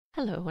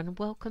Hello and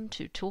welcome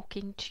to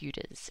Talking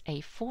Tudors,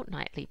 a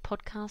fortnightly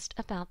podcast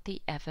about the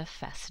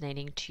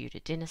ever-fascinating Tudor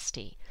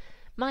dynasty.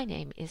 My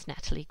name is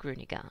Natalie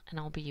Grueninger and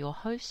I'll be your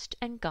host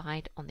and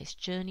guide on this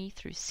journey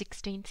through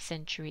 16th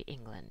century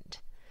England.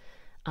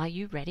 Are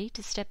you ready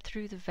to step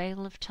through the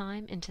veil of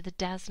time into the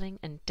dazzling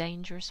and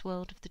dangerous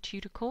world of the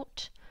Tudor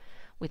court?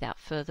 Without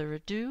further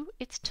ado,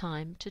 it's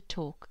time to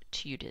talk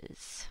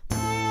Tudors.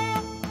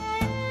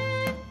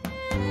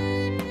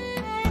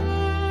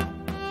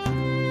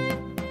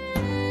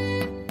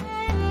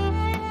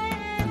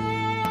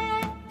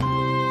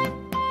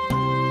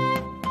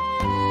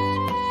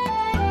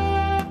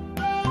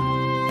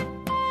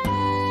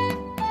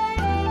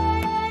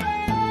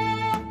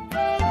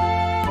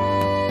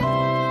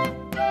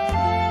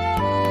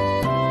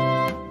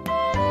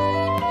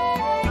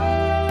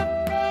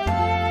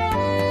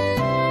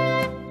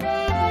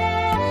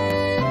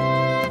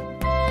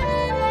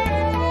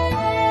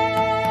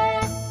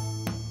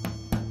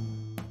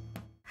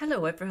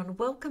 Hello everyone,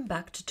 welcome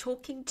back to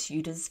Talking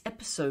Tudors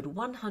episode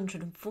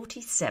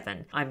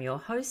 147. I'm your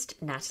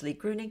host, Natalie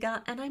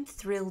Grueninger, and I'm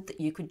thrilled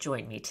that you could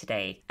join me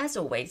today. As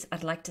always,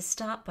 I'd like to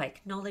start by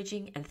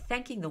acknowledging and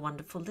thanking the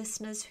wonderful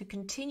listeners who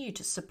continue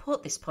to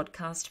support this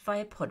podcast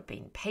via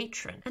Podbean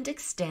Patron, and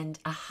extend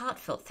a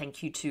heartfelt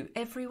thank you to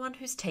everyone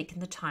who's taken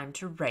the time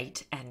to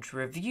rate and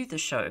review the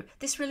show.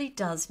 This really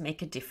does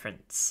make a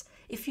difference.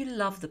 If you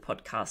love the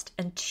podcast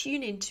and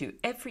tune into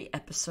every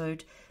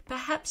episode,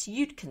 perhaps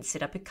you'd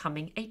consider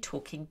becoming a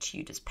Talking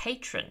Tudors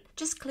patron.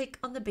 Just click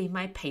on the Be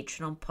My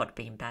Patron on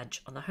Podbean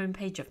badge on the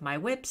homepage of my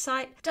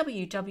website,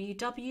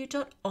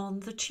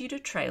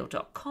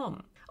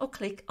 www.onthetudortrail.com. or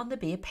click on the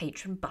Be a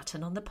Patron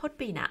button on the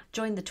Podbean app.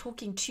 Join the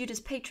Talking Tudors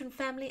patron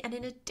family, and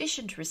in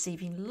addition to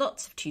receiving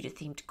lots of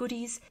Tudor-themed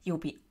goodies, you'll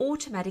be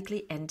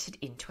automatically entered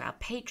into our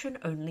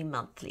patron-only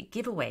monthly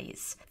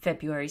giveaways.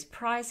 February's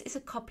prize is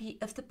a copy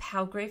of the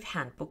Palgrave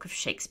Handbook of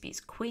Shakespeare's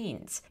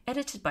Queens,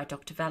 edited by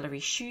Dr. Valerie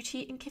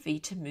Schutte and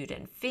Kavita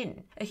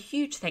Mood-Finn. A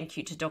huge thank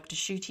you to Dr.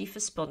 Schutte for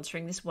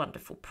sponsoring this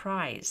wonderful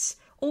prize.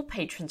 All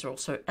patrons are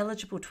also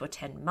eligible to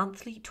attend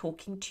monthly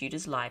Talking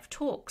Tudors live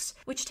talks,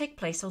 which take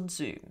place on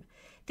Zoom.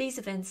 These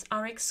events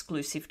are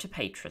exclusive to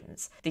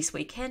patrons. This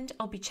weekend,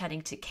 I'll be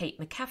chatting to Kate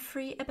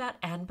McCaffrey about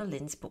Anne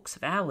Boleyn's Books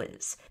of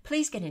Hours.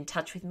 Please get in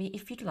touch with me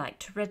if you'd like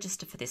to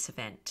register for this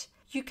event.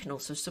 You can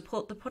also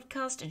support the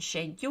podcast and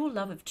share your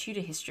love of Tudor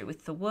history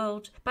with the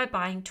world by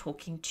buying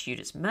Talking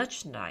Tudors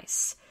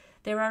merchandise.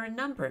 There are a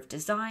number of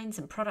designs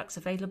and products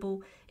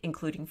available,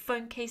 including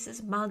phone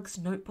cases, mugs,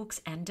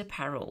 notebooks, and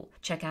apparel.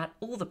 Check out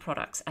all the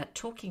products at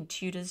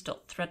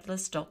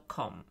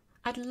talkingtudors.threadless.com.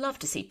 I'd love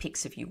to see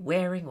pics of you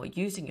wearing or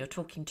using your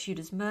Talking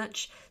Tudors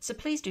merch, so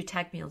please do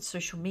tag me on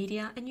social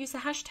media and use the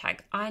hashtag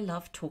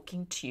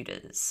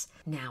 #ILoveTalkingTudors.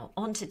 Now,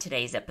 on to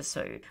today's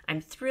episode. I'm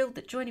thrilled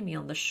that joining me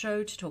on the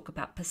show to talk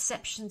about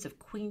perceptions of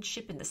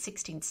queenship in the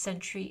 16th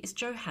century is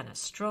Johanna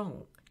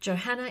Strong.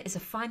 Johanna is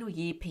a final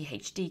year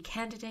PhD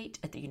candidate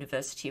at the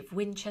University of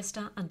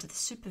Winchester under the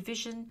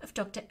supervision of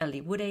Dr.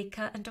 Ellie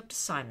Woodacre and Dr.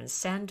 Simon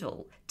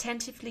Sandel,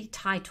 tentatively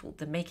titled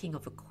The Making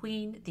of a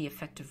Queen, the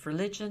Effect of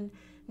Religion,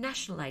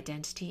 National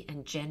Identity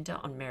and Gender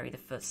on Mary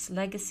I's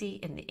Legacy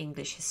in the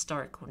English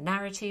Historical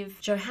Narrative.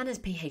 Johanna's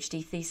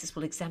PhD thesis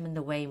will examine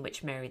the way in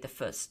which Mary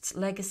I's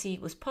legacy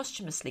was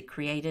posthumously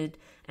created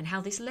and how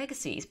this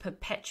legacy is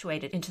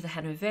perpetuated into the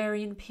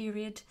Hanoverian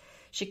period.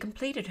 She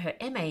completed her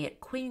MA at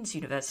Queen's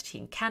University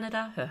in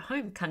Canada, her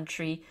home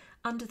country,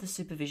 under the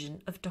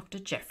supervision of Dr.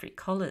 Geoffrey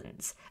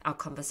Collins. Our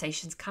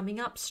conversation's coming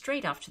up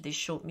straight after this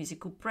short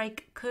musical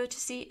break,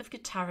 courtesy of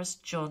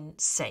guitarist Jon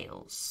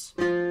Sayles.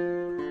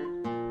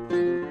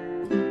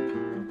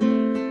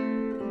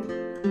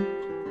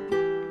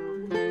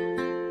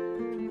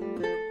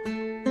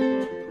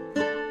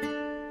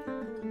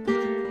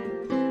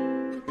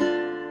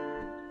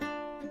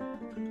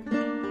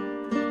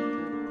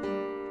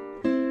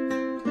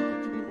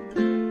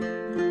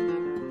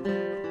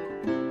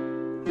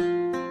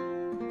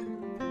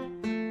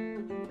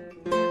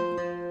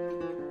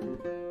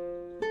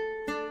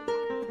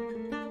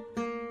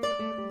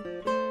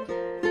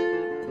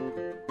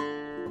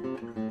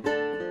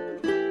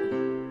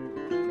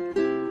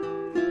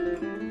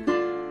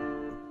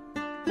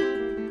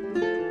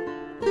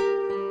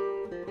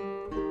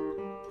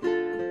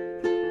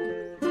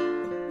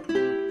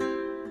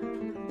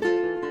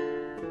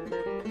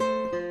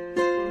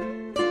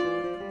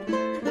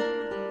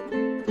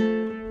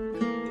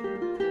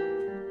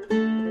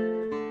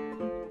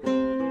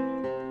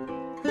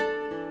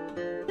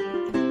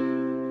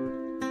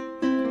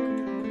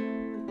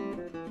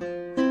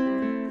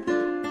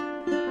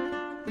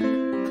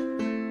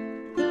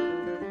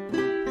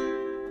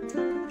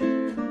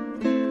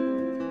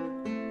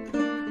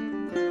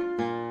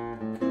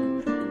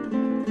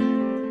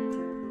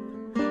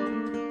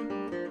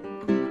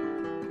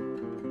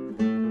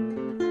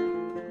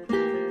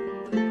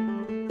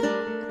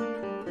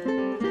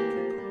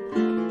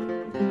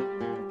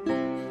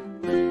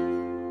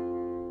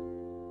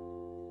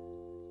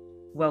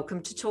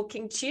 Welcome to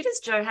Talking Tudors,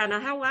 Johanna.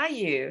 How are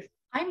you?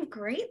 I'm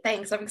great,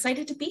 thanks. I'm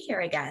excited to be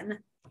here again.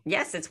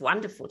 Yes, it's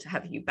wonderful to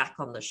have you back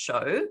on the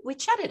show. We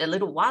chatted a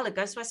little while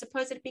ago, so I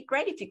suppose it'd be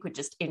great if you could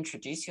just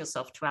introduce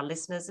yourself to our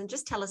listeners and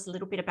just tell us a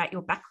little bit about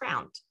your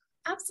background.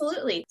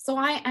 Absolutely. So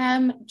I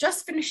am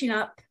just finishing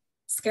up,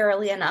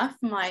 scarily enough,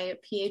 my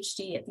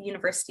PhD at the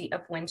University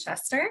of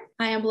Winchester.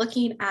 I am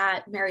looking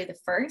at Mary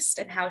I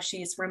and how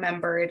she's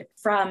remembered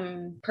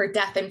from her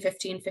death in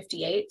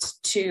 1558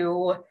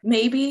 to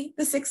maybe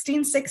the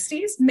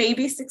 1660s,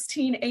 maybe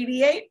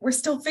 1688. We're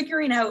still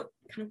figuring out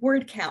kind of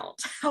word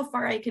count, how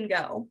far I can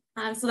go.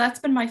 So that's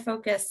been my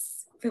focus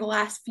for the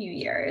last few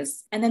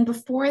years. And then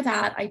before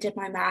that, I did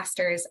my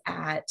master's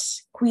at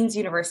Queen's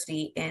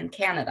University in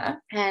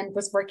Canada and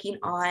was working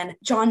on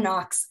John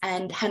Knox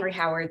and Henry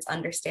Howard's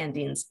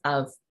understandings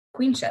of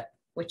queenship,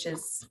 which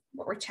is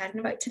what we're chatting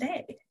about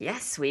today.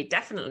 Yes, we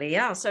definitely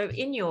are. So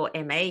in your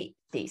MA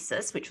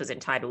thesis, which was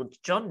entitled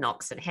John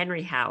Knox and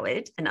Henry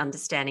Howard, An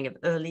Understanding of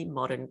Early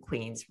Modern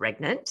Queens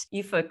Regnant,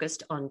 you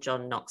focused on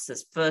John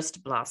Knox's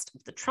first blast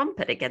of the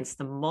trumpet against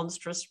the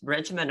monstrous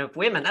regiment of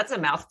women. That's a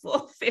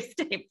mouthful,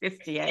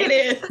 1558. It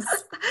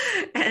is.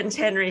 And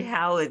Henry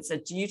Howard's A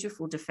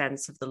Dutiful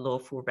Defense of the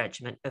Lawful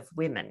Regiment of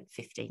Women,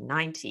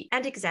 1590,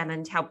 and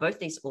examined how both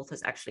these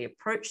authors actually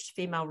approached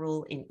female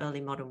rule in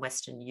early modern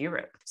Western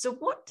Europe. So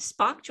what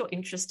sparked your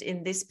interest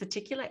in this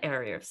particular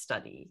area of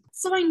study?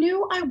 So I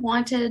knew I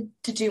wanted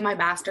to do my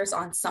master's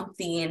on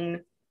something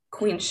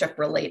queenship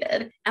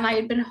related, and I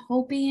had been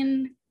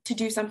hoping to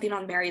do something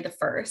on Mary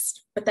I,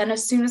 but then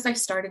as soon as I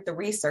started the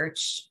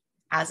research,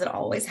 as it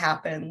always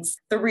happens,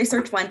 the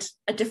research went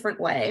a different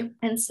way.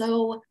 And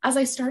so as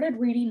I started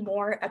reading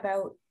more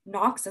about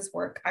Knox's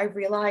work, I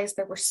realized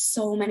there were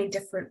so many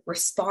different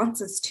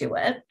responses to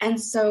it. And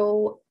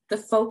so the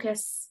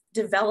focus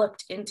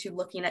developed into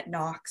looking at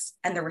Knox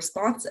and the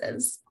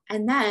responses.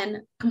 And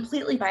then,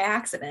 completely by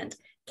accident,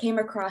 came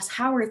across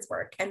Howard's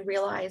work and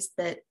realized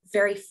that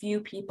very few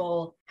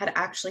people had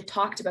actually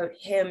talked about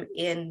him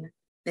in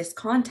this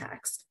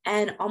context.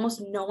 And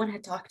almost no one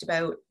had talked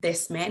about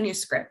this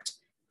manuscript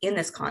in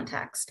this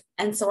context.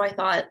 And so I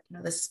thought,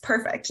 this is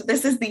perfect.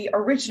 This is the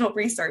original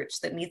research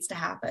that needs to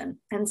happen.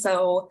 And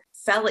so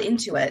fell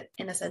into it,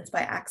 in a sense,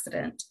 by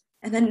accident,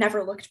 and then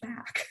never looked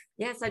back.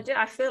 Yes, I do.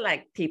 I feel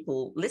like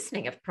people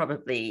listening have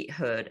probably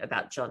heard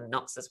about John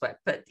Knox's work,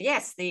 but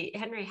yes, the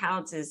Henry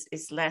Howard's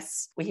is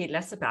less, we hear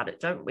less about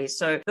it, don't we?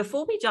 So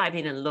before we dive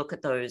in and look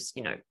at those,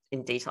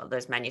 in detail,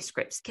 those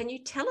manuscripts, can you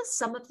tell us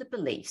some of the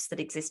beliefs that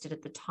existed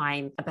at the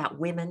time about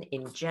women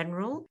in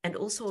general and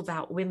also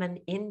about women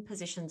in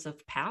positions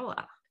of power?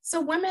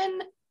 So women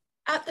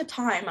at the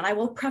time, and I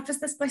will preface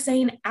this by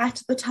saying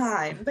at the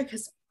time,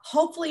 because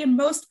hopefully in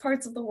most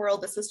parts of the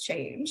world this has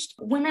changed,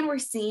 women were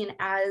seen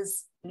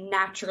as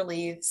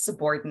naturally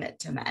subordinate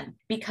to men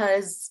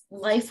because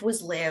life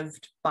was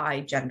lived by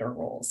gender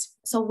roles.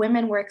 So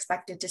women were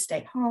expected to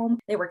stay home,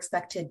 they were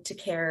expected to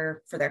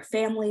care for their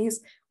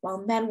families,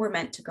 while men were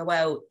meant to go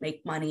out,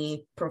 make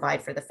money,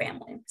 provide for the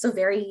family. So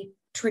very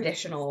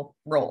traditional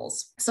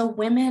roles. So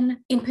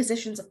women in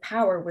positions of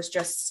power was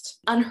just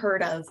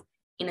unheard of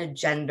in a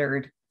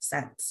gendered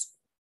sense.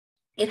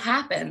 It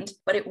happened,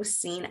 but it was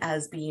seen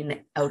as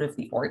being out of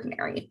the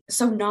ordinary.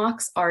 So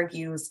Knox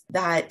argues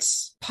that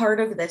part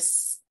of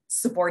this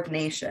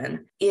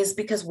subordination is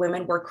because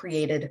women were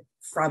created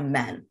from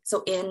men.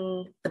 So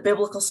in the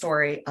biblical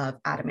story of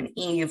Adam and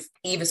Eve,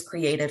 Eve is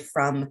created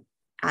from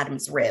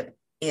Adam's rib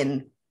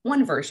in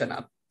one version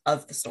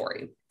of the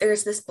story.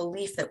 There's this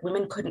belief that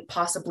women couldn't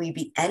possibly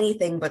be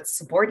anything but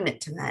subordinate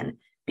to men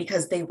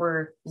because they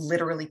were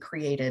literally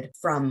created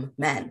from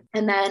men.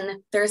 And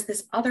then there's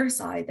this other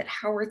side that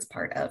Howard's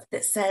part of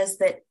that says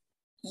that,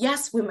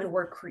 yes, women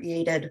were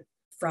created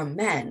from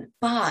men,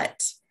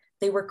 but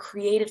they were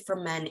created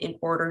from men in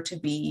order to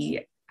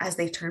be, as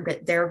they termed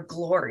it, their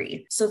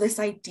glory. So this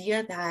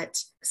idea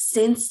that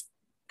since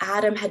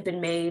Adam had been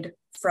made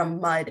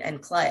from mud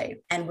and clay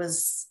and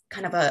was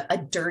kind of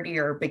a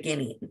dirtier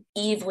beginning,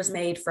 Eve was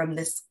made from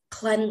this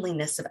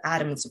cleanliness of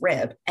Adam's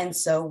rib. And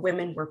so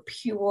women were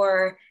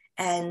pure,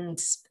 and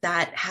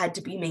that had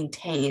to be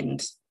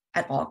maintained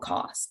at all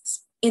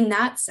costs. In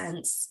that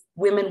sense,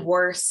 women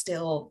were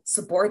still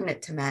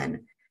subordinate to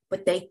men,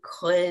 but they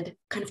could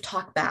kind of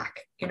talk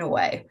back in a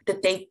way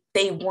that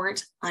they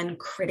weren't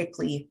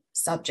uncritically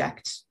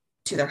subject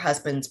to their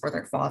husbands or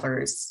their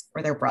fathers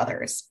or their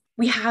brothers.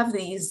 We have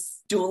these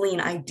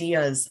dueling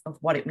ideas of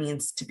what it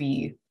means to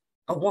be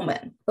a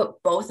woman,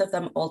 but both of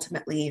them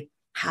ultimately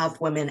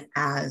have women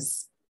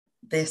as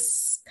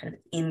this kind of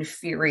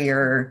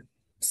inferior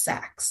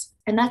sex.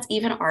 And that's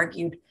even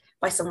argued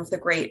by some of the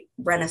great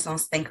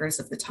Renaissance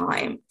thinkers of the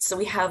time. So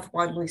we have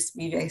Juan Luis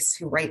Vives,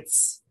 who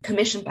writes,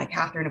 commissioned by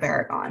Catherine of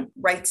Aragon,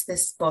 writes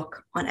this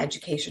book on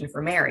education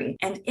for Mary.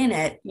 And in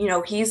it,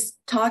 he's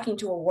talking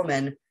to a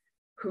woman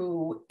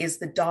who is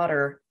the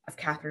daughter of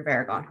Catherine of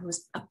Aragon, who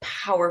is a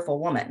powerful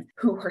woman,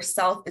 who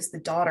herself is the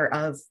daughter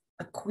of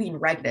a queen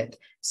regnant.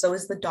 So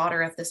is the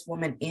daughter of this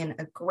woman in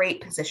a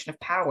great position of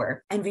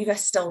power. And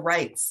Vives still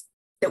writes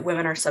that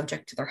women are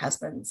subject to their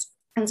husbands.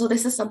 And so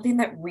this is something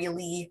that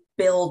really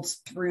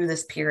builds through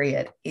this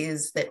period,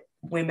 is that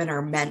women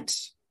are meant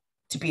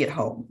to be at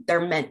home.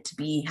 They're meant to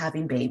be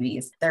having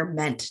babies. They're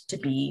meant to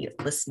be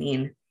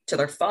listening to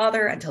their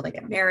father until they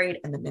get married,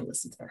 and then they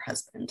listen to their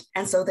husband.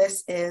 And so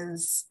this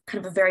is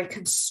kind of a very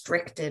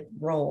constricted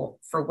role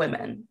for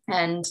women.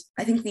 And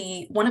I think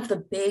one of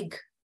the big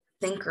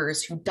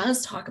thinkers who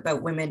does talk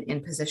about women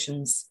in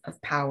positions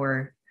of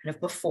power kind of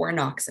before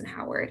Knox and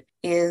Howard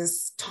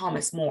is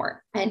Thomas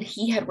More. And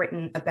he had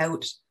written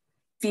about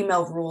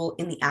female rule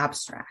in the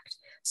abstract.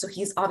 So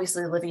he's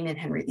obviously living in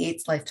Henry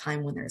VIII's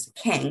lifetime when there's a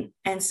king.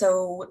 And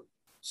so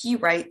he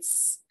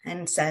writes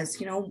and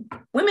says,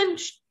 women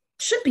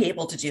should be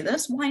able to do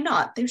this. Why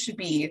not? There should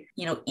be,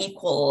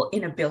 equal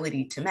in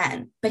ability to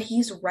men. But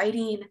he's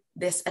writing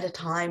this at a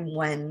time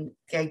when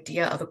the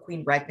idea of a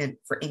queen regnant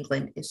for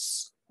England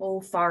is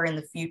so far in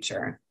the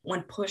future.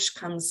 When push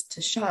comes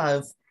to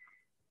shove,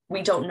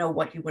 we don't know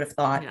what he would have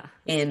thought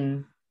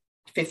in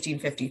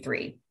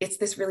 1553. It's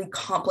this really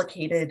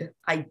complicated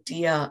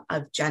idea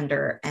of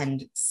gender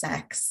and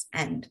sex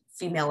and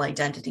female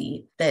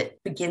identity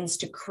that begins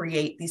to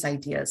create these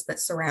ideas that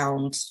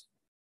surround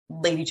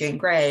Lady Jane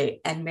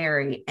Grey and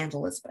Mary and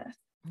Elizabeth.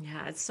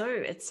 Yeah, it's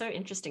so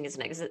interesting, isn't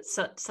it? Because it's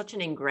such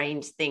an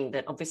ingrained thing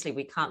that obviously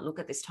we can't look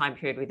at this time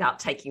period without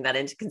taking that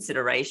into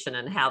consideration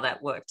and how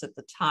that worked at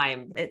the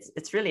time.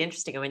 It's really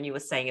interesting. And when you were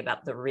saying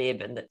about the rib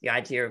and the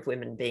idea of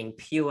women being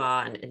pure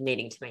and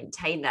needing to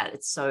maintain that,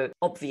 it's so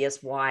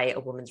obvious why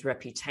a woman's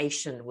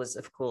reputation was,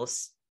 of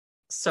course,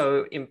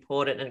 so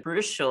important and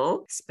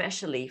crucial,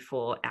 especially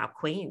for our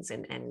queens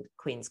and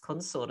queen's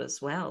consort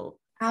as well.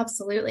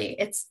 Absolutely.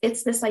 It's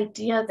this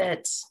idea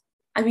that,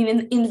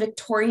 in the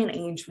Victorian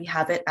age, we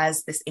have it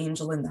as this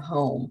angel in the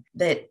home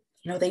that,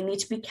 they need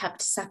to be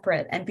kept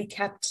separate and be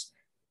kept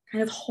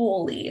kind of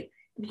holy.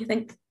 And you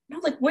think,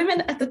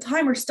 women at the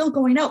time are still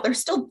going out. They're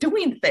still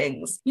doing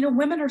things.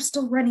 Women are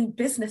still running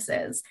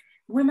businesses.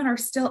 Women are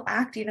still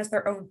acting as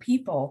their own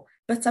people,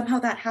 but somehow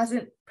that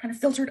hasn't kind of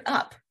filtered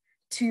up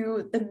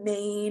to the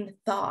main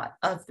thought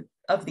of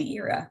the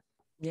era.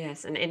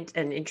 Yes, and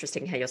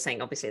interesting how you're saying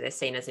obviously they're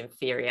seen as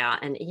inferior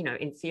and,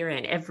 inferior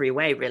in every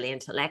way, really,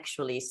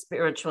 intellectually,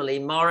 spiritually,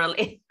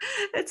 morally.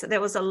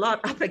 There was a lot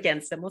up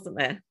against them, wasn't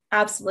there?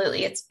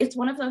 Absolutely. It's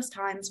one of those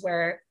times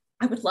where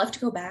I would love to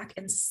go back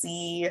and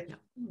see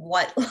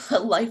what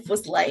life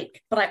was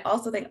like, but I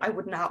also think I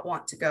would not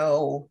want to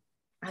go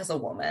as a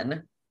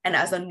woman and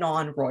as a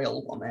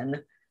non-royal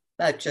woman.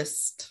 That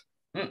just...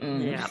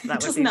 that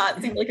does not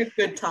seem like a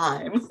good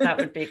time. That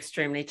would be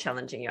extremely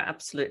challenging. You're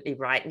absolutely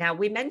right. Now,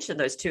 we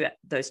mentioned those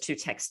two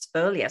texts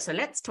earlier, so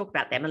let's talk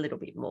about them a little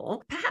bit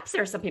more. Perhaps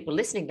there are some people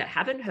listening that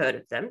haven't heard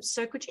of them.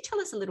 So could you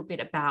tell us a little bit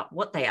about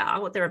what they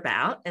are, what they're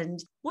about,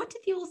 and what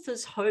did the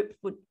authors hope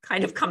would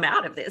kind of come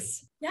out of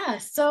this? Yeah,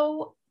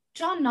 so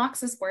John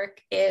Knox's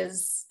work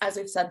is, as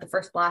we've said, the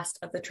first blast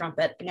of the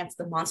trumpet against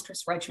the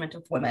monstrous regiment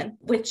of women,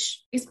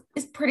 which is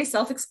pretty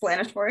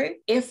self-explanatory.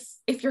 If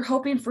you're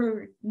hoping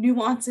for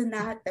nuance in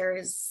that, there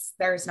is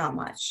not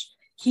much.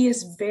 He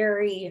is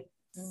very,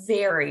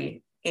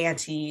 very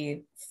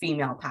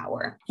anti-female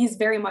power. He's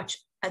very much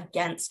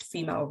against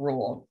female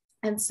rule.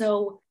 And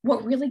so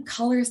what really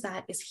colors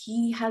that is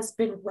he has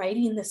been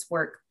writing this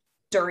work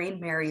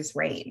during Mary's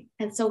reign.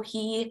 And so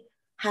he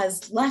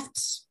has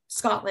left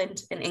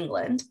Scotland and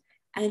England,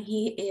 and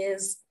he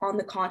is on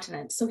the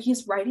continent. So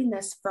he's writing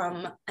this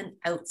from an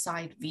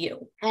outside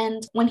view.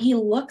 And when he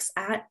looks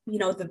at,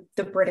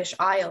 the British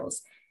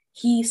Isles,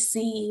 he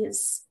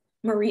sees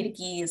Marie de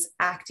Guise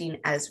acting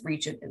as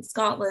regent in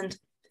Scotland,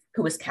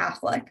 who is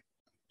Catholic.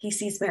 He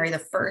sees Mary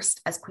I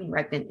as queen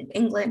regnant in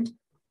England,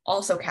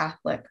 also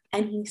Catholic.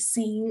 And he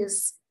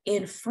sees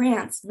in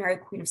France, Mary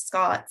Queen of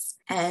Scots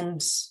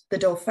and the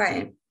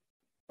Dauphin,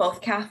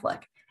 both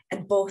Catholic,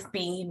 and both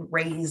being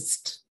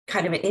raised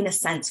kind of in a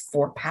sense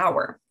for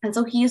power. And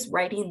so he is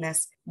writing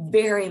this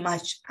very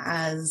much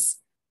as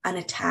an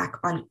attack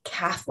on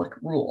Catholic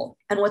rule.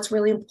 And what's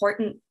really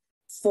important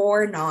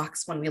for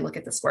Knox when we look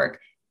at this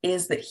work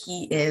is that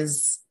he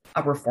is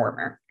a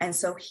reformer. And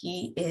so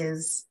he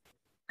is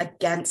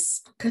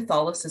against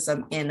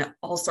Catholicism in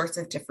all sorts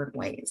of different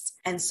ways.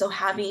 And so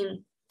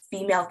having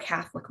female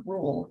Catholic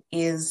rule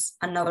is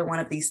another one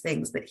of these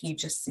things that he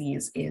just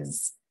sees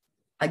is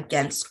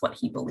against what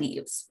he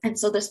believes. And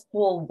so this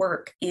whole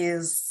work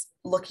is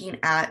looking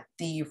at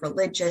the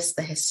religious,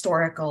 the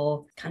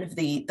historical, kind of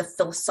the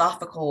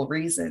philosophical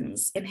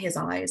reasons in his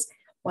eyes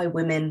why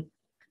women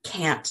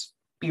can't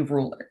be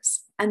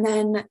rulers. And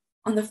then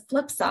on the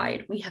flip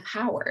side, we have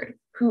Howard,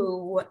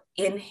 who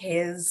in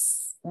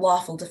his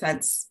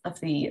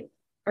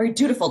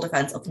dutiful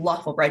defense of the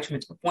lawful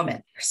regiment of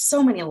women. There's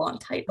so many long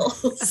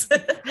titles.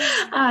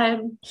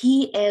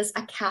 He is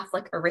a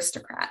Catholic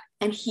aristocrat,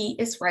 and he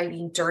is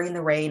writing during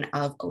the reign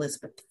of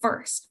Elizabeth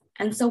I.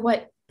 And so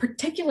what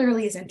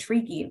particularly is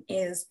intriguing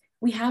is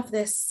we have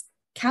this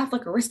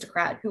Catholic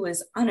aristocrat who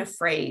is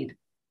unafraid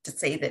to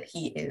say that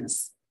he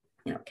is,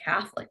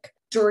 Catholic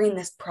during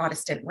this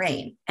Protestant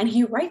reign. And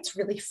he writes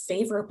really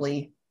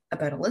favorably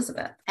about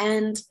Elizabeth.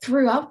 And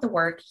throughout the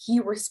work, he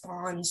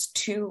responds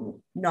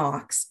to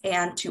Knox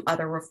and to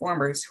other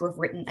reformers who have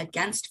written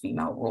against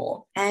female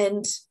rule.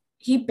 And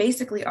he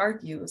basically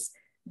argues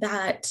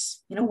that,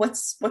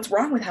 what's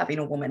wrong with having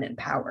a woman in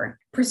power?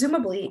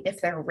 Presumably,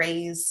 if they're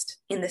raised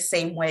in the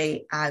same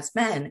way as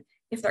men,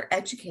 if they're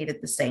educated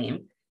the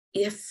same,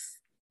 if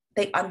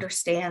they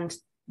understand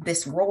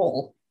this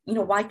role,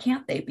 why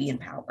can't they be in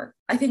power?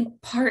 I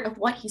think part of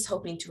what he's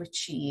hoping to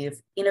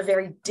achieve in a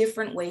very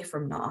different way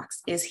from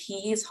Knox is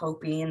he's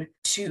hoping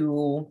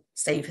to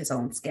save his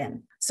own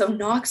skin. So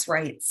Knox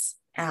writes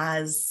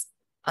as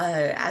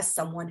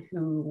someone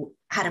who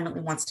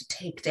adamantly wants to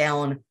take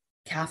down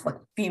Catholic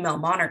female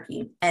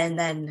monarchy and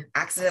then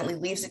accidentally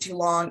leaves it too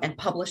long and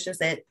publishes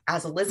it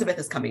as Elizabeth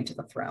is coming to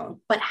the throne.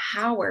 But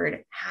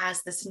Howard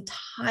has this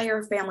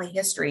entire family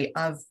history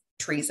of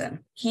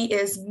treason. He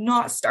is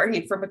not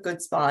starting from a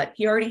good spot.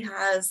 He already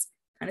has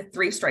kind of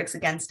 3 strikes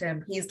against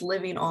him. He's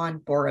living on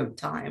borrowed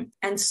time.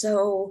 And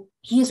so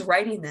he's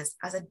writing this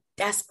as a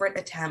desperate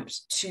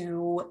attempt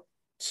to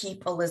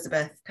keep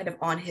Elizabeth kind of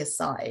on his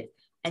side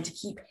and to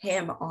keep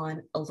him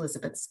on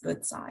Elizabeth's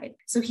good side.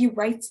 So he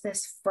writes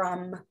this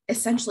from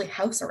essentially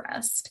house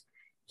arrest.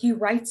 He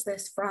writes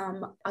this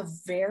from a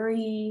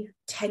very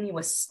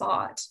tenuous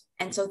spot.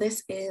 And so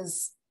this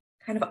is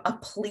kind of a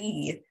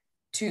plea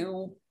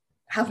to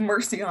have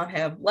mercy on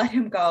him, let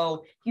him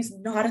go. He's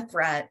not a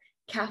threat.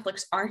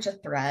 Catholics aren't a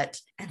threat.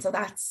 And so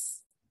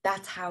that's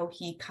how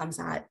he comes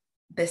at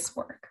this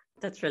work.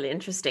 That's really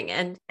interesting.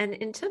 And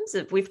in terms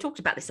of, we've talked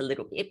about this a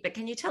little bit, but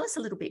can you tell us a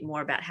little bit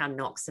more about how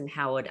Knox and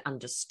Howard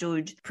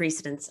understood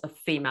precedents of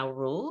female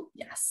rule?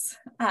 Yes.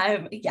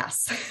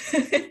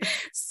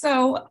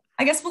 So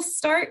I guess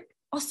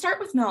I'll start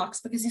with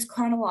Knox because he's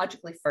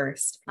chronologically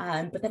first,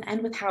 but then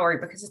end with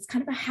Howard because it's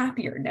kind of a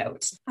happier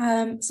note.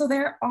 So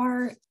there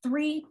are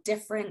 3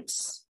 different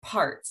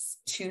parts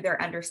to their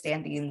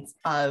understandings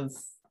of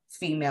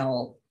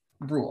female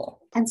rule.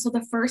 And so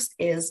the first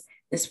is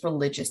this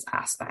religious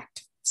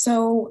aspect.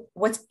 So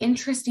what's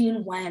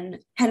interesting when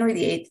Henry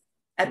VIII,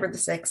 Edward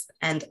VI,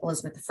 and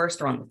Elizabeth I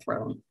are on the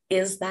throne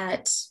is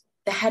that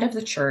the head of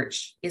the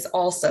church is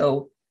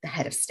also the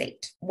head of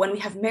state. When we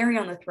have Mary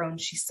on the throne,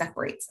 she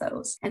separates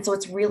those. And so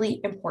it's really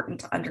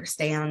important to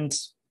understand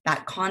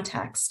that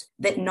context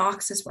that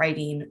Knox is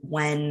writing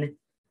when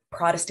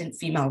Protestant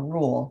female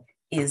rule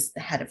is the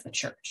head of the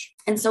church.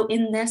 And so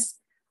in this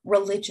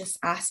religious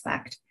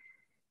aspect,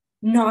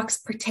 Knox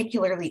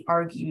particularly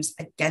argues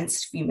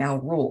against female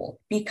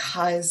rule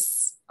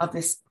because of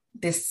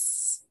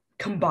this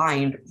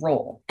combined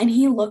role. And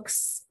he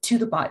looks to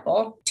the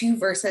Bible, 2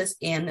 verses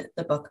in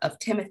the book of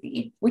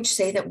Timothy, which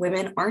say that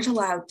women aren't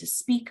allowed to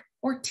speak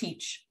or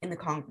teach in the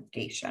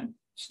congregation.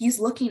 He's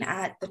looking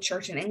at the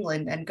church in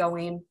England and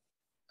going,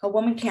 a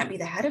woman can't be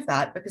the head of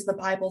that because the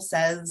Bible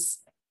says,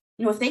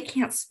 if they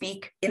can't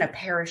speak in a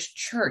parish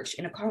church,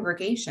 in a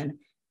congregation,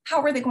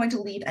 how are they going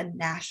to lead a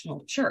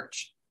national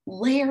church?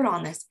 Layered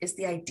on this is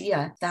the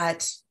idea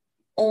that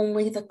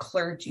only the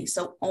clergy,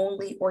 so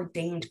only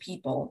ordained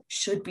people,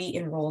 should be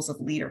in roles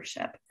of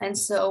leadership. And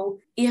so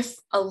if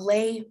a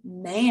lay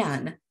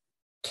man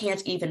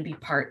can't even be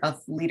part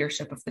of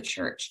leadership of the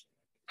church,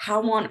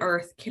 how on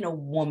earth can a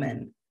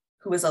woman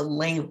who is a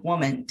lay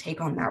woman take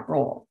on that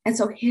role? And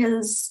so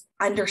his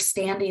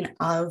understanding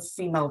of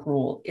female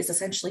rule is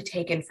essentially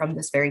taken from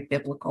this very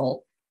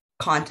biblical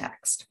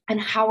context. And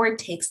Howard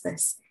takes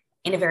this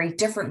in a very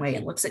different way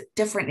and looks at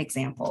different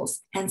examples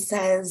and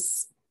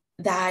says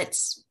that,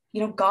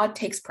 God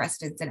takes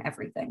precedence in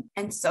everything.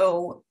 And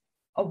so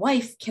a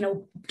wife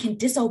can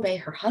disobey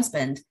her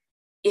husband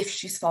if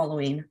she's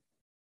following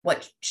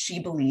what she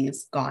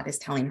believes God is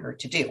telling her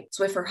to do.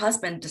 So if her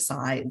husband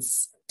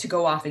decides to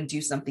go off and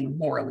do something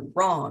morally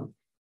wrong,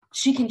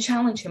 she can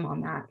challenge him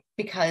on that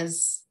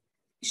because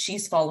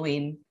she's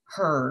following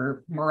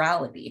her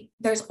morality.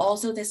 There's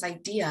also this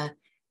idea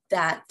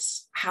that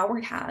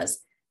Howard has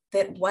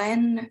that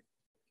when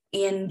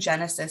in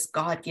Genesis,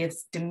 God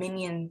gives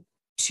dominion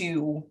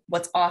to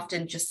what's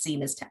often just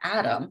seen as to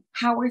Adam,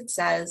 Howard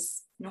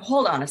says,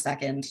 hold on a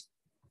second,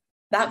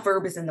 that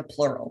verb is in the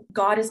plural.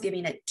 God is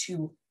giving it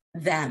to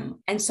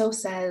them. And so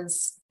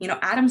says,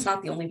 Adam's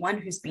not the only one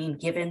who's being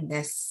given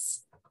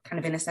this kind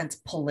of, in a sense,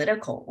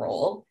 political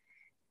role.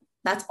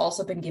 That's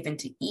also been given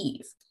to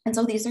Eve. And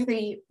so these are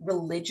the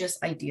religious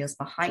ideas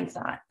behind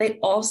that. They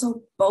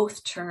also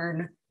both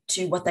turn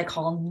to what they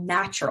call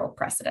natural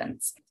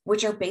precedents,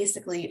 which are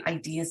basically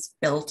ideas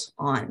built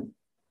on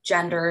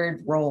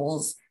gendered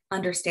roles,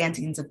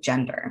 understandings of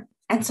gender.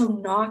 And so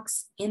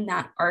Knox in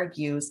that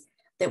argues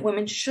that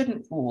women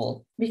shouldn't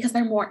rule because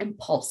they're more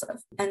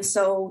impulsive. And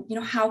so,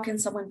 how can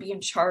someone be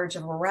in charge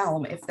of a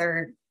realm if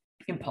they're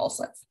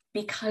impulsive?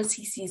 Because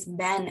he sees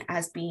men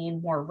as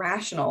being more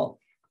rational,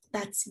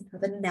 that's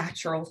the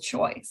natural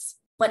choice.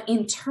 But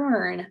in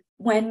turn,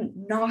 when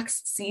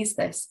Knox sees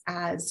this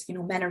as,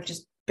 men are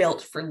just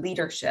built for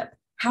leadership,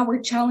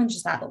 Howard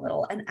challenges that a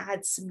little and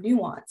adds some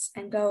nuance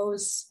and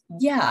goes,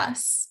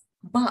 yes,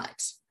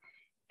 but.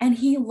 And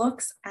he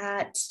looks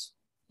at,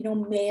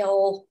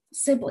 male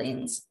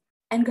siblings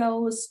and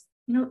goes,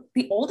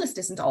 the oldest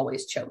isn't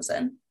always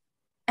chosen.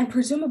 And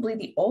presumably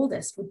the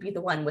oldest would be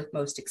the one with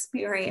most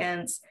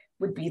experience,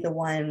 would be the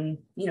one,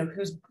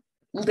 who's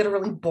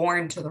literally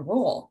born to the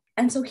role.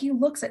 And so he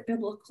looks at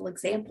biblical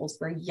examples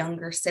where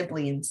younger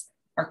siblings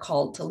are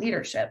called to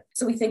leadership.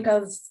 So we think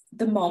of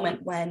the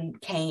moment when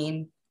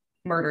Cain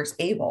murders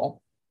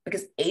Abel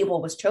because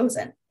Abel was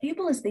chosen.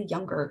 Abel is the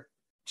younger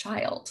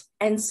child.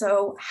 And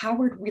so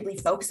Howard really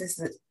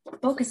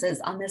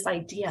focuses on this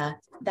idea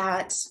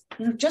that,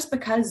 just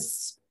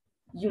because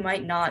you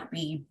might not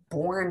be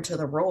born to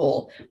the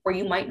role or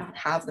you might not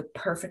have the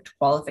perfect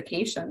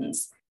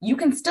qualifications, you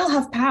can still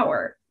have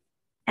power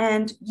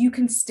and you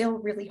can still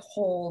really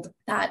hold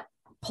that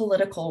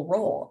political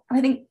role. And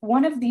I think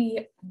one of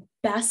the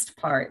best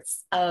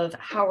parts of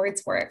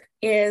Howard's work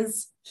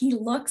is he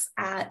looks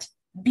at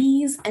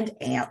bees and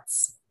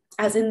ants,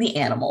 as in the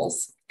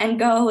animals, and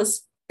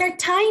goes, they're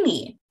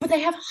tiny, but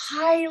they have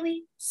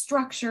highly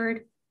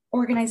structured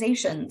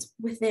organizations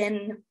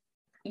within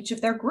each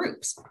of their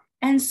groups.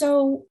 And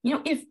so,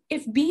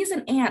 if bees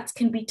and ants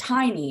can be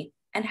tiny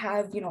and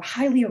have,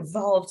 highly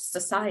evolved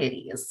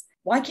societies,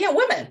 why can't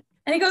women?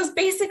 And he goes,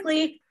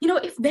 basically,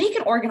 if they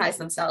can organize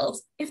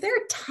themselves, if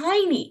they're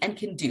tiny and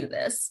can do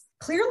this,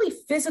 clearly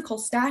physical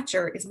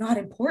stature is not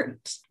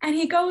important. And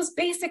he goes,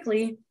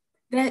 basically,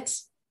 that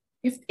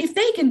if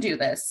they can do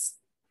this,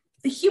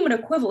 the human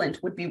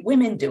equivalent would be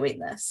women doing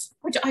this,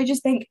 which I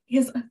just think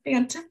is a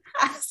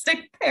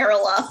fantastic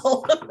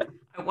parallel.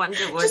 I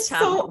wonder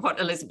what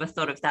Elizabeth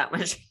thought of that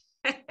when she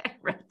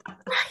read that.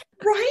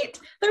 Right.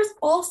 There's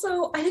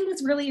also, I think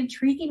what's really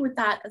intriguing with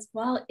that as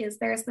well is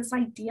there's this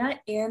idea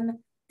in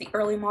the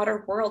early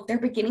modern world, they're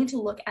beginning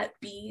to look at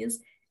bees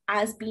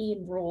as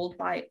being ruled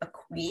by a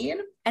queen.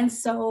 And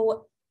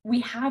so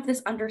we have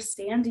this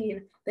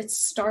understanding that's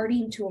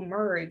starting to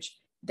emerge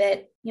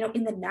that,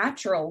 in the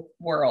natural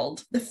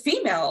world, the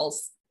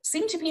females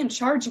seem to be in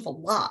charge of a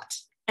lot.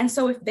 And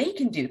so if they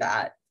can do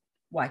that,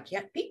 why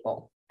can't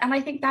people? And I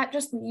think that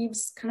just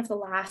leaves kind of the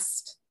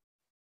last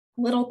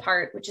little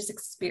part, which is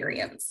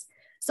experience.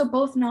 So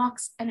both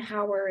Knox and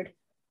Howard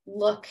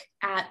look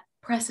at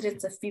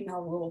precedents of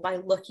female rule by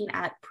looking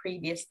at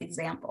previous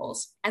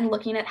examples and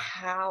looking at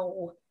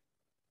how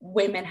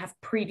women have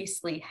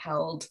previously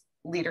held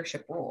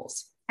leadership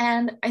roles.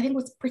 And I think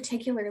what's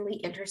particularly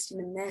interesting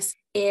in this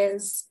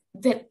is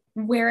that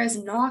whereas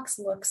Knox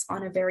looks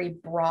on a very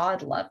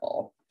broad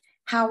level,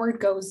 Howard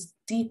goes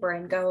deeper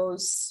and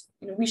goes,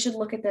 we should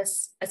look at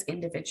this as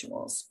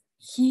individuals.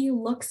 He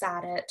looks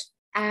at it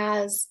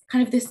as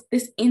kind of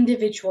this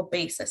individual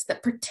basis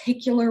that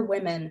particular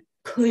women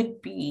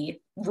could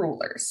be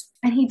rulers.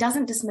 And he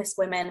doesn't dismiss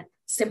women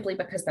simply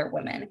because they're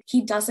women.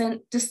 He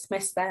doesn't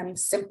dismiss them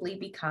simply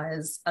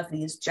because of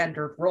these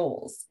gendered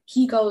roles.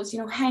 He goes,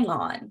 hang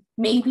on,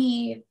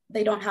 maybe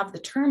they don't have the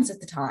terms at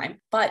the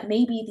time, but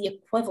maybe the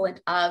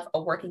equivalent of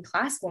a working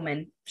class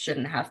woman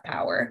shouldn't have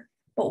power.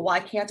 But why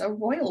can't a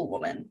royal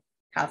woman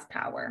have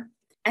power?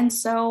 And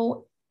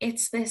so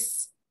it's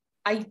this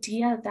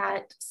idea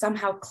that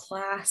somehow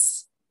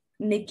class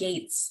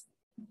negates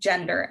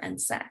gender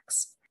and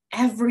sex.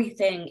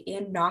 Everything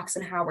in Knox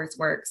and Howard's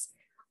works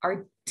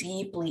are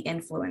deeply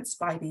influenced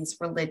by these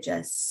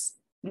religious,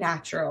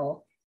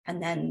 natural,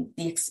 and then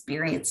the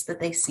experience that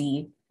they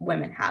see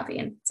women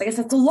having. So I guess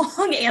that's a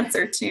long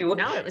answer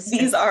to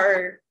these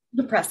are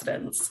the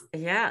precedents.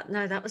 Yeah,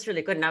 no, that was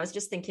really good. And I was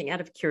just thinking,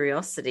 out of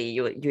curiosity,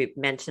 you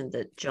mentioned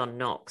that John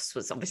Knox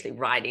was obviously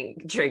writing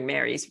during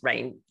Mary's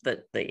reign,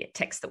 the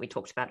text that we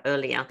talked about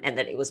earlier, and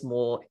that it was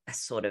more a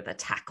sort of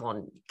attack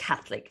on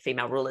Catholic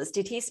female rulers.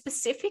 Did he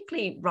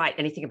specifically write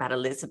anything about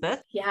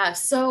Elizabeth? Yeah,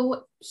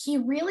 so he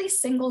really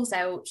singles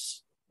out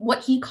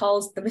what he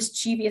calls the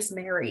mischievous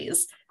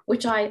Marys,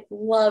 which I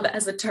love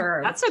as a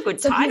term. That's a good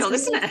title,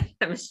 isn't it?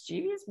 The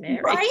mischievous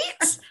Mary.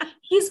 Right?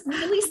 He's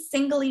really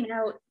singling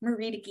out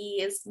Marie de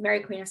Guise, Mary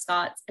Queen of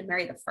Scots, and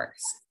Mary I.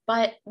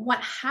 But what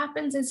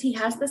happens is he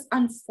has this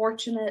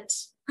unfortunate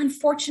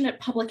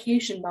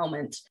publication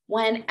moment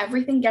when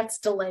everything gets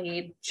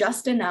delayed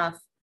just enough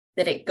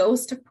that it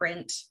goes to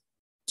print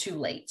too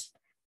late.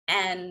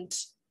 And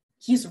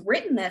he's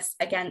written this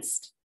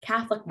against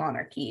Catholic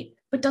monarchy,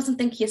 but doesn't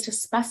think he has to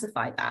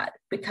specify that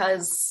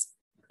because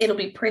it'll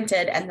be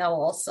printed and they'll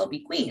all still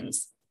be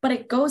queens. But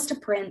it goes to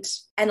print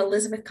and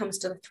Elizabeth comes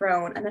to the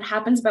throne, and that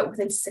happens about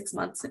within 6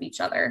 months of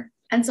each other.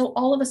 And so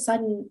all of a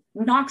sudden,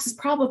 Knox is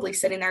probably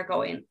sitting there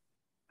going,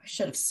 I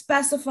should have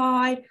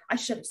specified, I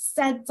should have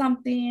said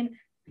something,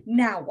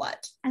 now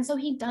what? And so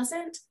he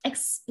doesn't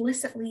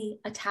explicitly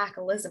attack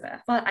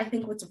Elizabeth, but I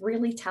think what's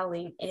really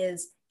telling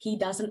is he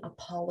doesn't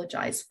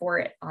apologize for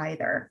it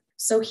either.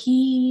 So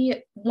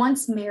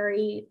once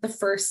Mary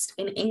I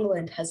in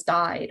England has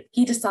died,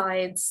 he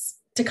decides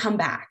to come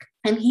back,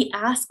 and he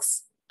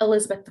asks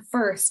Elizabeth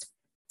I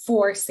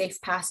for safe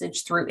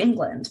passage through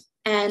England.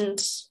 And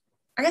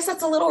I guess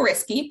that's a little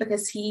risky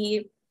because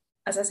he,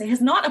 as I say, has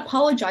not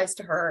apologized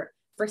to her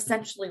for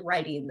essentially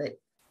writing that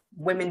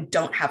women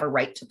don't have a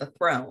right to the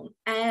throne.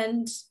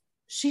 And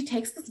she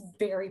takes this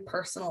very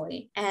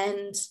personally.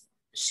 And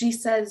she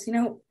says,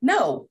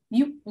 no,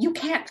 you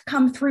can't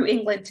come through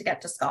England to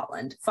get to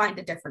Scotland. Find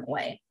a different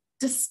way.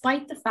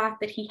 Despite the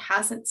fact that he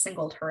hasn't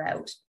singled her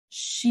out,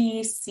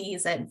 she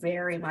sees it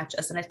very much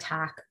as an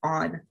attack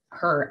on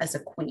her as a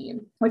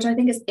queen, which I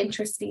think is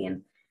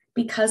interesting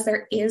because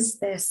there is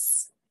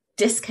this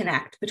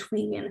disconnect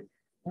between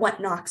what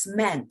Knox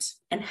meant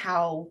and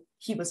how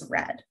he was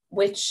read,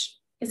 which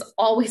is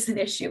always an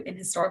issue in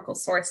historical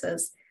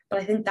sources.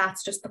 But I think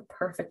that's just the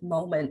perfect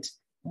moment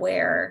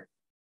where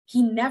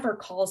he never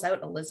calls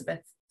out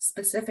Elizabeth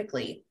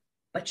specifically,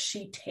 but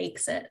she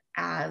takes it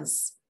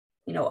as,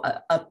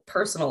 a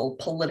personal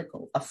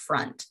political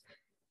affront,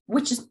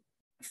 which is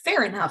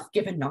fair enough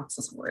given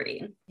Knox's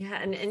wording.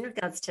 Yeah, and in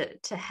regards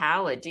to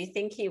Howard, do you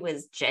think he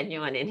was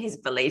genuine in his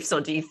beliefs,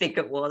 or do you think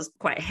it was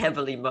quite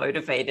heavily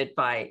motivated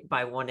by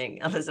wanting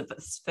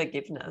Elizabeth's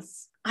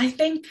forgiveness? I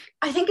think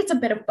it's a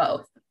bit of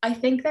both. I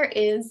think there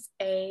is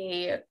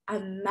a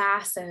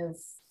massive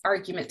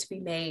argument to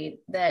be made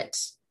that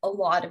a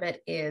lot of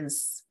it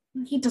is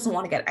he doesn't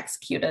want to get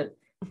executed.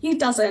 He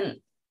doesn't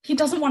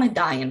want to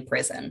die in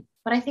prison.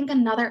 But I think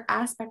another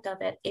aspect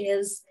of it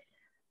is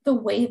the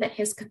way that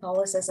his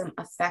Catholicism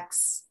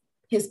affects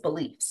his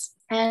beliefs.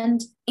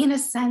 And in a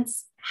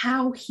sense,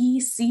 how he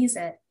sees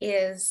it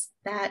is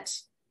that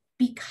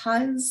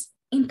because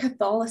in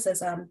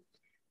Catholicism,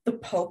 the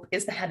Pope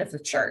is the head of the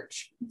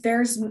church,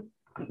 there's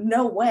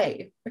no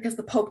way, because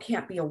the Pope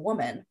can't be a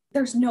woman,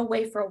 there's no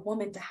way for a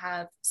woman to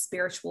have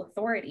spiritual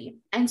authority.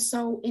 And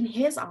so in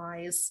his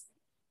eyes,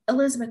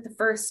 Elizabeth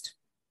I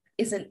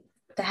isn't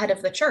the head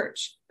of the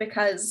church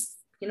because,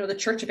 the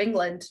Church of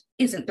England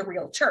isn't the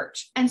real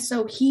church. And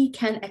so he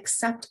can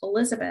accept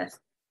Elizabeth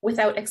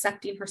without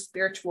accepting her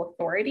spiritual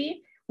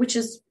authority, which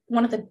is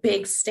one of the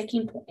big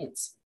sticking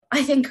points.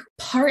 I think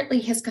partly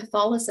his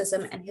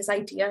Catholicism and his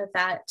idea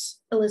that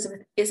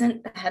Elizabeth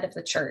isn't the head of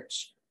the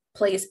church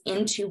plays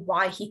into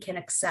why he can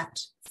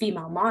accept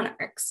female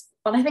monarchs.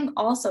 But I think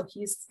also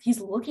he's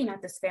looking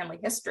at this family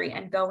history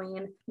and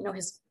going,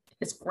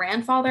 his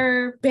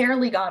grandfather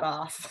barely got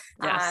off.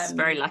 Yes,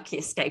 very lucky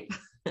escape.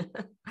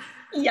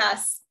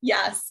 Yes.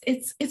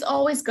 It's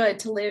always good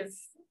to live,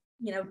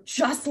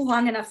 just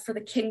long enough for the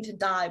king to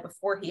die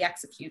before he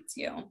executes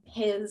you.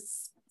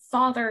 His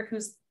father,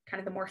 who's kind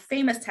of the more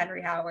famous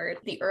Henry Howard,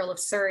 the Earl of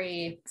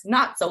Surrey, is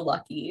not so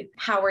lucky.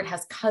 Howard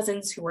has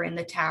cousins who were in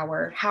the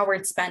Tower.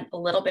 Howard spent a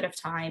little bit of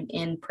time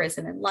in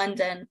prison in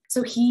London.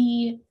 So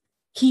he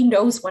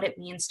knows what it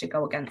means to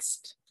go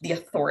against the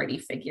authority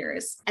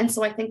figures. And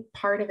so I think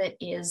part of it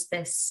is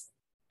this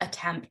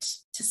attempt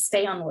to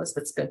stay on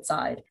Elizabeth's good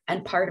side.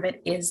 And part of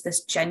it is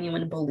this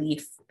genuine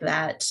belief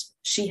that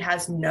she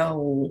as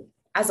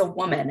a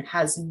woman,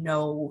 has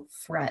no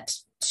threat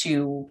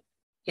to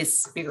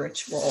his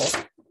spiritual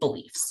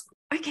beliefs.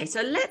 Okay,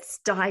 so let's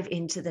dive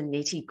into the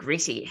nitty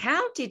gritty.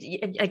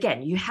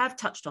 Again, you have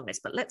touched on this,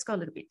 but let's go a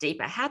little bit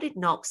deeper. How did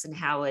Knox and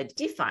Howard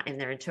differ in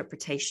their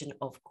interpretation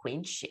of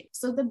queenship?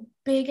 So the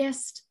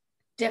biggest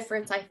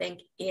difference, I think,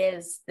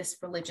 is this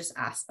religious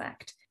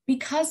aspect.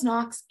 Because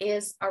Knox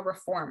is a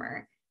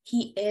reformer,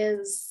 he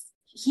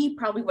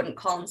probably wouldn't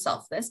call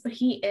himself this, but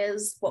he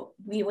is what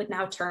we would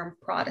now term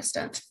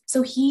Protestant.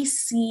 So he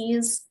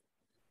sees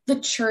the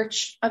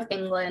Church of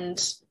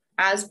England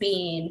as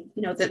being,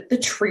 the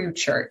true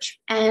church.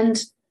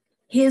 And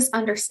his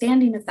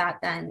understanding of that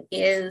then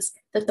is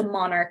that the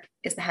monarch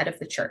is the head of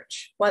the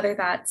church, whether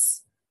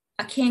that's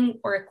a king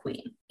or a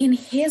queen. In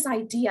his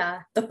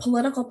idea, the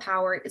political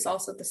power is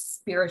also the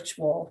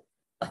spiritual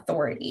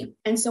authority.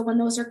 And so when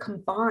those are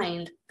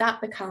combined,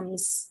 that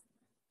becomes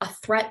a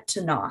threat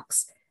to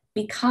Knox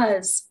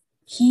because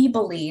he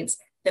believes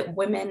that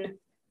women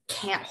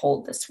can't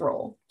hold this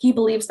role. He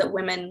believes that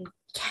women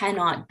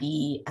cannot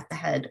be at the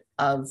head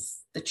of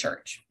the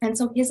church. And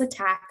so his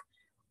attack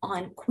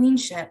on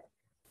queenship,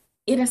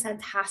 in a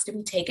sense, has to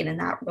be taken in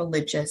that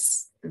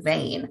religious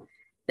vein,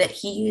 that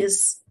he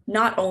is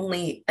not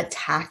only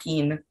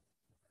attacking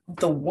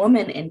the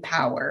woman in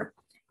power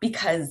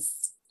because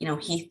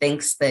he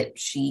thinks that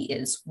she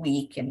is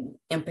weak and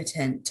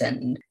impotent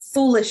and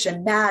foolish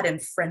and mad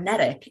and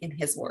frenetic, in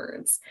his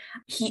words.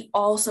 He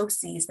also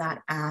sees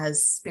that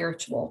as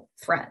spiritual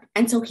threat.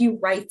 And so he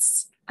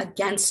writes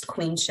against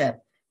queenship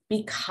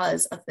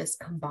because of this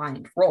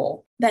combined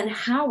role. Then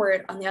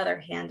Howard, on the other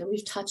hand, and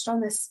we've touched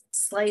on this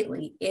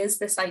slightly, is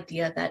this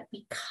idea that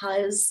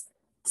because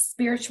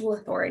spiritual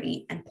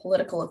authority and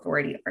political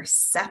authority are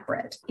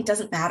separate, it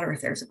doesn't matter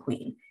if there's a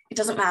queen. It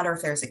doesn't matter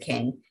if there's a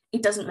king.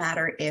 It doesn't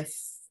matter if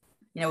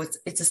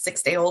it's a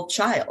 6-day-old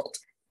child.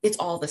 It's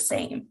all the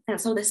same. And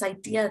so this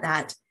idea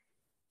that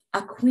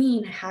a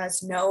queen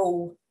has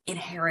no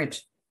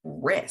inherent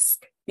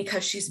risk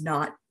because she's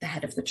not the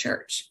head of the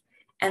church.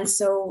 And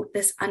so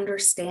this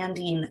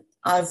understanding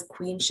of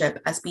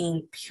queenship as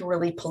being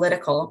purely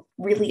political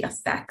really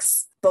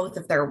affects both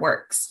of their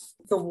works.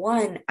 The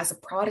one, as a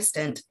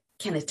Protestant,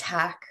 can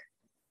attack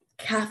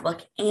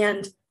Catholic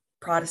and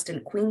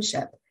Protestant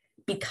queenship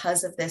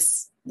because of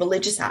this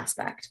religious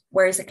aspect,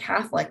 whereas a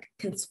Catholic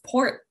can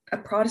support a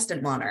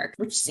Protestant monarch,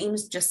 which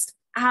seems just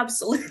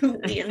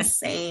absolutely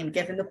insane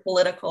given the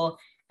political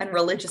and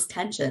religious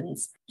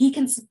tensions. He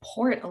can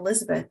support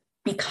Elizabeth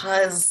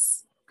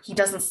because he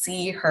doesn't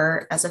see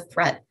her as a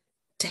threat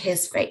to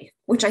his faith,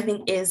 which I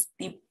think is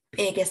the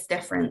biggest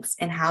difference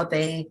in how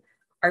they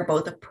are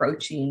both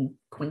approaching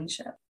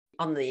queenship.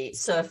 On the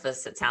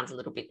surface, it sounds a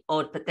little bit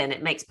odd, but then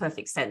it makes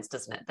perfect sense,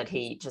 doesn't it? That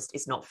he just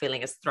is not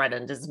feeling as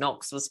threatened as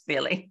Knox was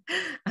feeling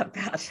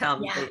about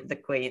the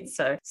Queen.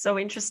 So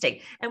interesting.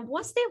 And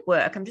was their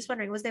work, I'm just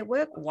wondering, was their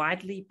work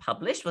widely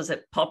published? Was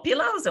it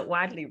popular? Was it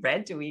widely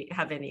read? Do we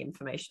have any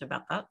information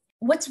about that?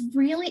 What's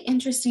really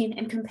interesting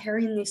in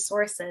comparing these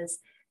sources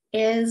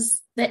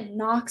is that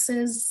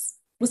Knox's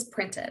was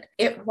printed.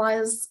 It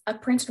was a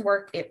printed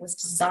work. It was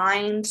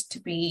designed to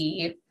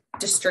be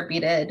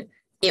distributed.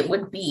 It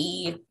would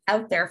be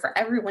out there for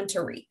everyone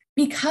to read.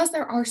 Because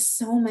there are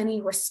so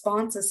many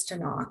responses to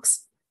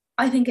Knox,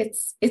 I think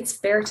it's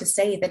fair to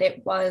say that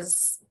it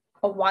was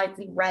a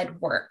widely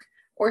read work.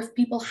 Or if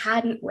people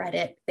hadn't read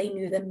it, they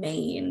knew the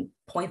main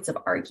points of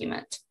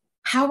argument.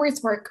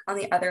 Howard's work, on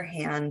the other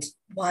hand,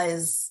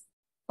 was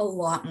a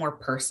lot more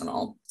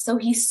personal. So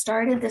he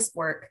started this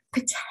work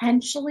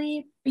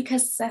potentially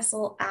because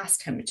Cecil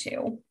asked him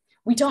to.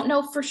 We don't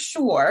know for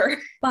sure,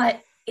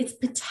 but it's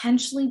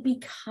potentially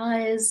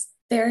because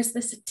there's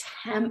this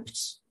attempt,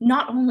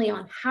 not only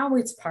on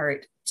Howard's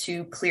part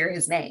to clear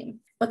his name,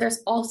 but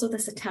there's also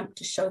this attempt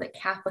to show that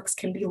Catholics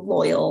can be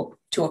loyal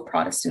to a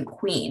Protestant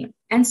queen.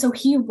 And so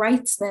he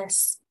writes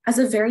this as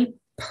a very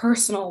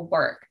personal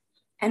work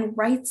and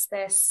writes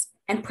this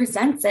and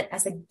presents it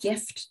as a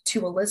gift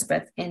to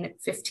Elizabeth in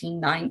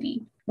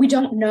 1590. We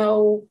don't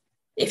know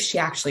if she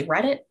actually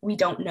read it. We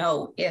don't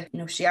know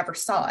if she ever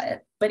saw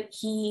it, but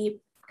he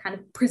kind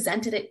of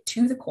presented it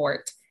to the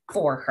court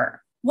for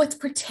her. What's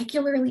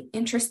particularly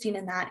interesting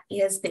in that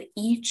is that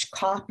each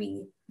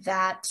copy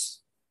that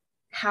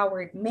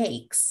Howard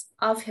makes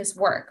of his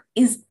work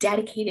is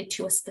dedicated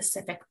to a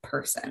specific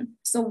person.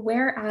 So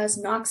whereas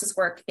Knox's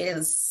work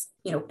is,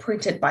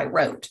 printed by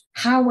rote,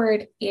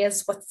 Howard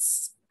is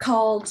what's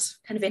called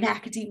kind of in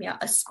academia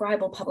a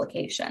scribal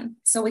publication.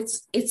 So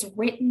it's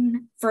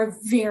written for a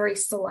very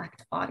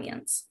select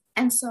audience.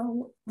 And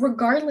so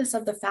regardless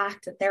of the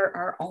fact that there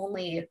are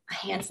only a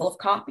handful of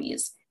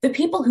copies, the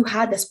people who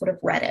had this would have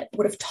read it,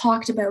 would have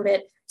talked about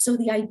it. So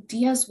the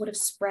ideas would have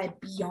spread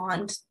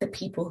beyond the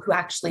people who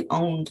actually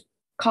owned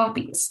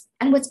copies.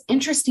 And what's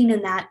interesting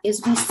in that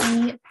is we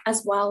see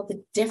as well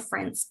the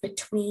difference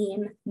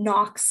between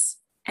Knox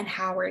and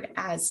Howard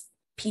as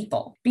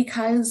people,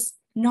 because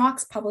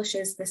Knox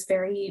publishes this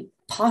very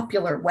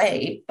popular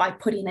way by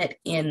putting it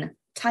in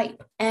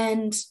type.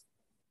 And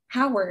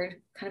Howard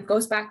kind of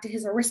goes back to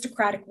his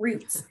aristocratic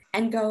roots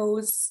and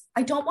goes,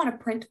 I don't want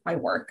to print my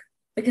work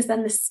because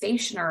then the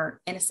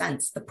stationer, in a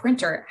sense, the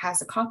printer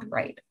has a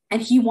copyright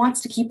and he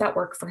wants to keep that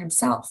work for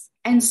himself.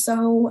 And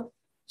so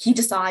he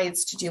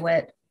decides to do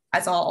it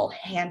as all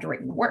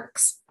handwritten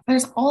works.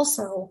 There's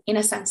also, in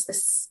a sense,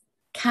 this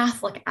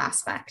Catholic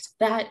aspect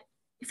that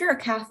if you're a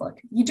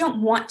Catholic, you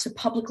don't want to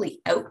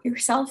publicly out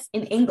yourself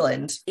in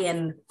England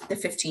in the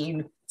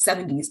 1570s,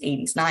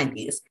 80s,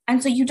 90s.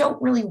 And so you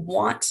don't really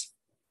want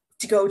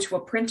to go to a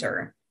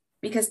printer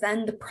because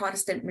then the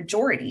Protestant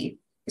majority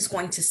is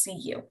going to see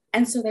you.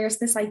 And so there's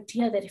this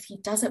idea that if he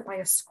does it by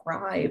a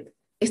scribe,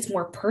 it's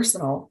more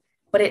personal,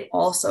 but it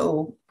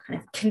also kind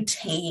of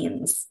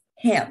contains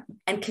him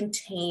and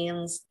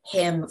contains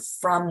him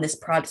from this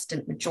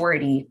Protestant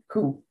majority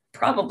who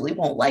probably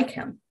won't like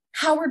him.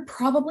 Howard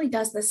probably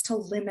does this to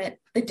limit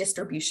the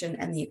distribution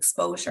and the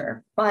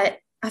exposure. But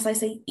as I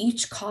say,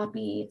 each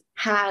copy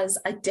has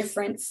a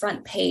different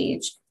front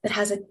page that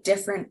has a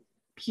different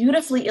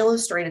beautifully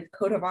illustrated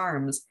coat of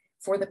arms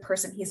for the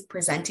person he's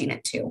presenting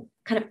it to.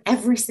 Kind of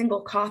every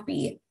single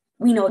copy,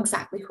 we know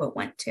exactly who it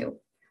went to.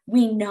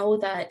 We know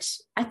that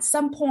at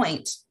some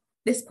point,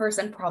 this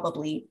person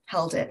probably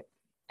held it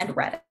and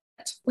read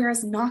it.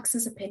 Whereas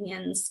Knox's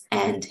opinions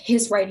and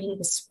his writing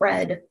was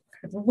spread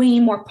way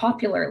more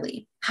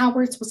popularly.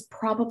 Howard's was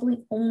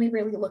probably only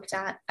really looked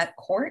at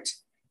court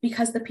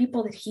because the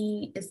people that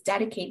he is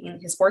dedicating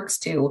his works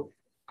to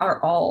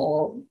are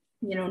all,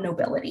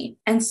 nobility.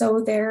 And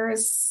so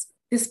there's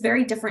this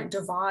very different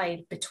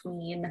divide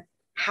between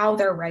how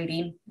they're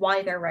writing,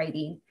 why they're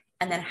writing,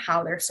 and then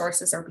how their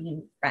sources are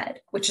being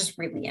read, which is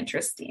really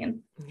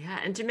interesting.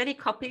 Yeah. And do many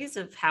copies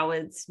of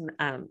Howard's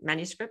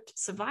manuscript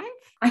survive?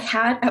 I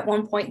had at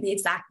one point the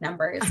exact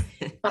numbers,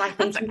 but I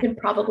think you can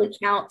probably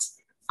count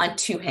on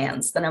two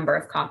hands the number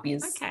of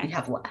copies we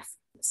have left.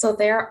 So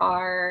there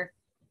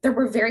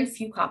were very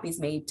few copies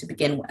made to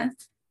begin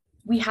with.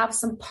 We have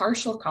some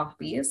partial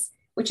copies,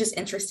 which is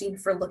interesting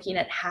for looking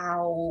at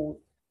how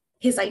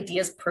his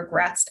ideas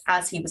progressed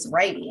as he was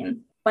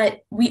writing.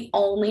 But we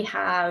only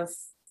have,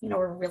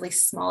 a really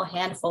small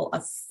handful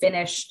of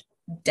finished,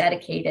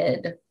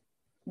 dedicated,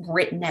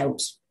 written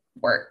out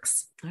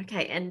works.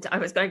 Okay, and I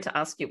was going to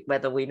ask you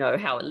whether we know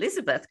how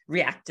Elizabeth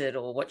reacted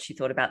or what she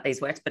thought about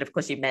these works, but of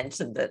course you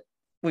mentioned that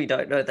we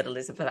don't know that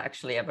Elizabeth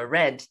actually ever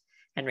read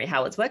Henry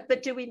Howard's work.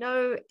 But do we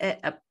know,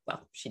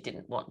 well, she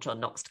didn't want John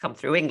Knox to come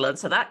through England,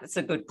 so that's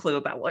a good clue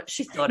about what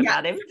she thought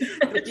about him.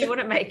 But do you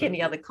want to make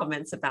any other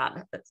comments about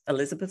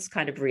Elizabeth's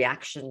kind of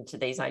reaction to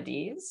these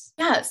ideas?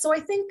 Yeah, so I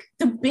think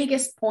the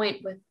biggest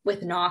point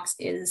with Knox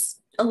is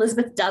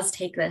Elizabeth does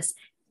take this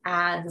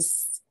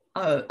as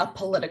a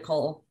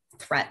political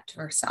threat to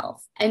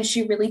herself. And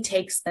she really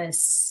takes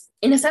this,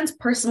 in a sense,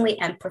 personally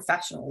and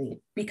professionally,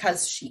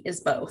 because she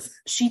is both.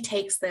 She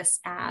takes this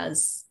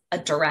as a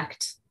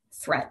direct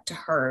threat to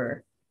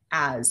her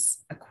as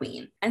a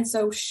queen. And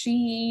so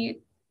she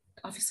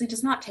obviously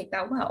does not take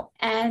that well.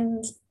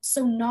 And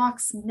so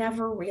Knox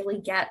never really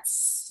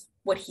gets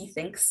what he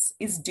thinks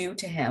is due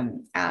to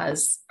him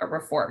as a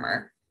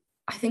reformer.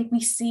 I think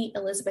we see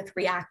Elizabeth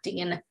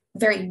reacting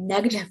very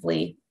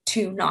negatively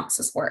to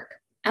Knox's work.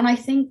 And I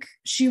think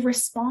she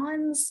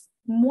responds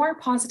more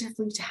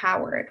positively to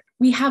Howard.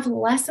 We have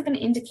less of an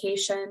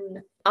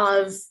indication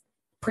of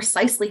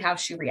precisely how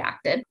she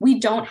reacted. We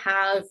don't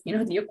have,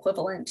 the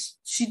equivalent.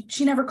 She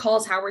never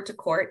calls Howard to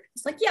court.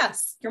 It's like,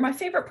 yes, you're my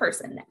favorite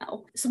person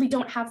now. So we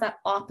don't have that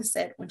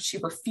opposite when she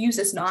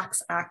refuses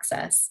Knox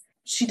access.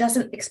 She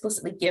doesn't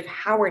explicitly give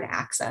Howard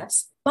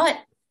access, but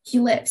he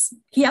lives.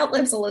 He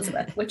outlives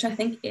Elizabeth, which I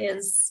think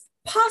is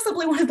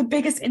possibly one of the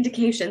biggest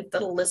indications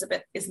that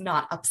Elizabeth is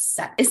not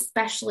upset,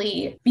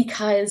 especially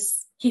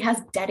because he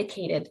has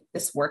dedicated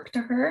this work to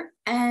her,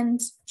 and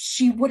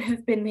she would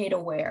have been made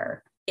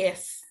aware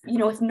if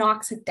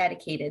Knox had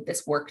dedicated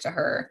this work to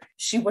her.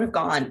 She would have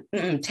gone,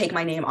 take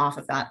my name off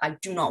of that. I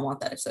do not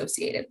want that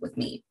associated with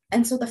me.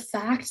 And so the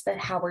fact that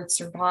Howard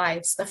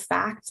survives, the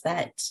fact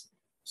that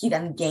he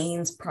then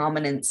gains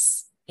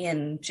prominence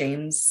in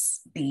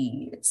James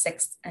the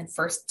Sixth and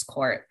First's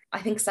court, I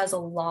think says a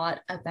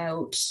lot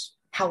about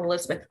how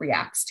Elizabeth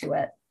reacts to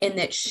it, in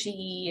that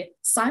she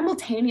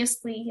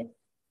simultaneously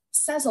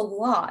says a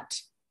lot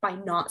by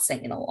not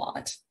saying a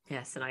lot.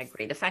 Yes, and I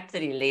agree. The fact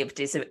that he lived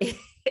is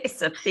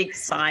a big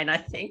sign, I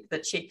think,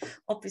 that she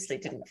obviously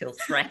didn't feel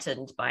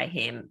threatened by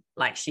him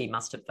like she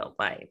must have felt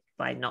by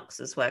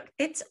Knox's work.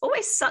 It's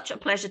always such a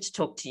pleasure to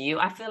talk to you.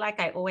 I feel like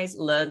I always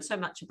learn so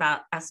much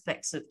about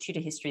aspects of Tudor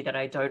history that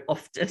I don't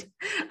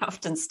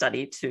often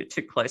study too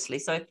closely.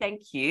 So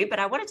thank you. But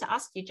I wanted to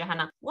ask you,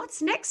 Johanna,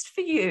 what's next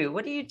for you?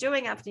 What are you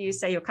doing after you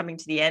say you're coming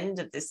to the end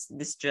of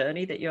this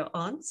journey that you're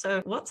on?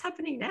 So what's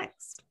happening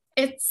next?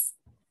 It's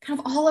kind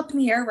of all up in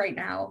the air right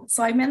now.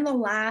 So I'm in the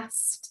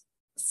last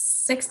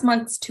 6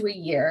 months to a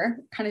year,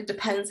 kind of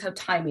depends how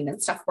timing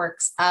and stuff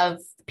works, of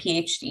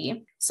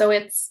PhD. So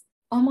it's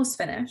almost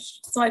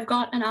finished. So I've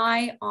got an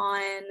eye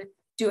on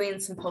doing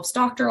some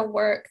postdoctoral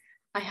work.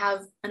 I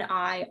have an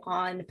eye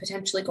on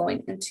potentially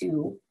going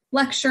into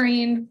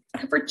lecturing,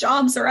 whatever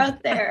jobs are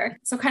out there.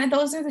 So kind of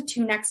those are the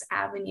two next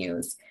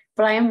avenues.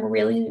 But I am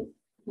really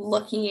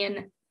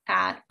looking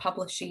at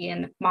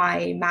publishing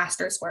my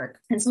master's work.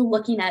 And so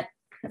looking at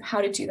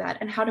how to do that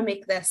and how to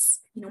make this,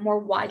 more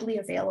widely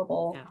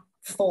available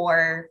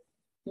for,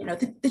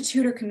 the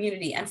Tudor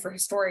community and for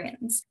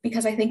historians,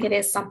 because I think it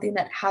is something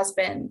that has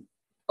been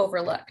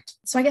overlooked.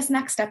 So I guess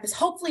next step is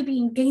hopefully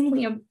being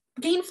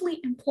gainfully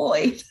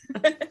employed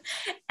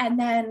and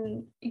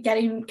then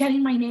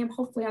getting my name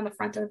hopefully on the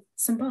front of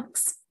some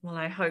books. Well,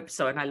 I hope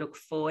so, and I look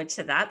forward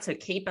to that. So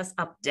keep us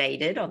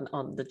updated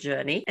on the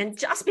journey. And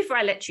just before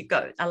I let you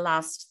go, a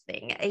last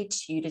thing, a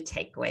Tudor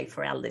takeaway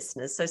for our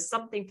listeners. So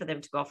something for them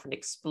to go off and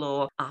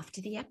explore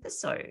after the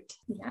episode.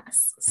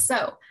 Yes.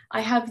 So I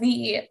have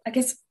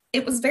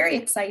it was very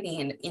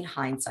exciting in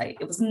hindsight.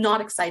 It was not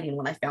exciting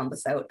when I found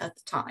this out at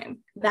the time,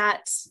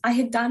 that I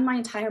had done my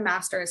entire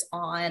master's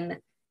on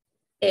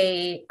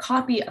a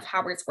copy of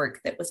Howard's work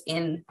that was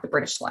in the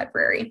British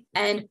Library.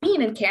 And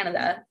being in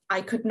Canada, I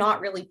could not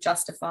really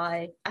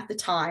justify an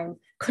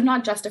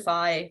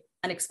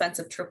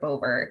expensive trip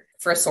over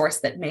for a source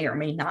that may or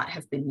may not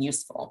have been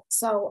useful.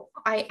 So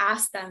I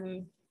asked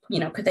them,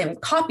 could they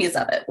make copies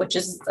of it, which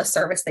is a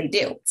service they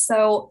do.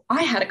 So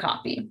I had a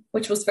copy,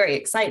 which was very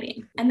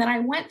exciting. And then I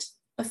went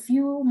a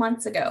few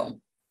months ago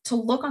to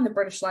look on the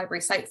British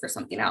Library site for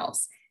something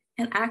else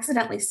and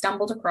accidentally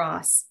stumbled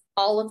across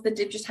all of the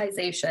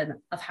digitization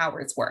of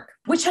Howard's work,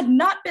 which had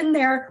not been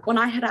there when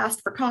I had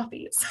asked for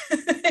copies.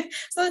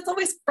 So it's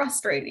always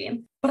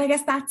frustrating. But I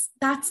guess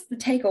that's the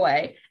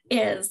takeaway,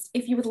 is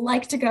if you would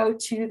like to go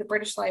to the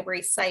British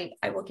Library site,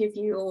 I will give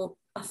you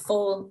a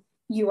full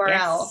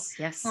URL.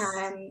 Yes.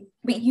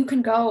 But you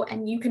can go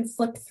and you can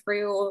flip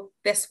through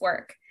this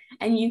work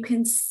and you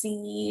can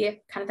see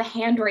kind of the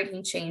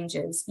handwriting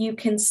changes. You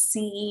can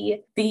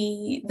see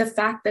the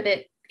fact that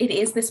it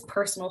is this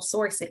personal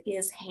source. It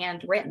is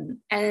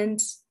handwritten.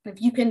 And if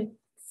you can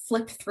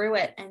flip through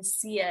it and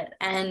see it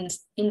and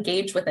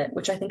engage with it,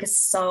 which I think is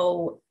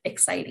so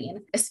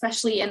exciting,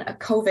 especially in a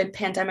COVID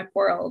pandemic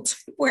world.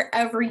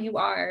 Wherever you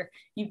are,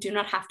 you do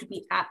not have to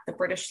be at the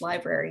British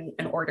Library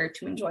in order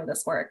to enjoy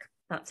this work.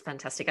 That's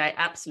fantastic. I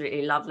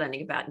absolutely love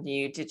learning about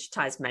new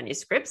digitized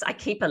manuscripts. I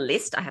keep a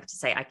list. I have to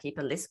say, I keep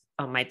a list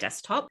on my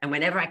desktop. And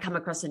whenever I come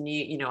across a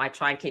new, I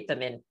try and keep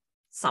them in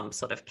some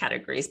sort of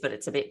categories, but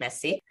it's a bit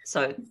messy.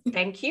 So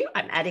thank you.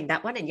 I'm adding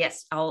that one. And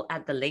yes, I'll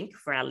add the link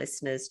for our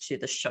listeners to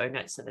the show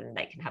notes so then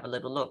they can have a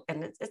little look.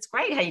 And it's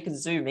great how you can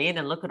zoom in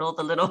and look at all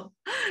the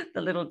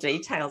little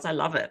details. I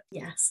love it.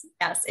 Yes,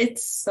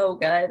 it's so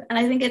good. And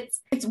I think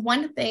it's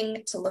one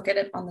thing to look at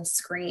it on the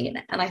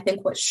screen. And I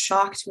think what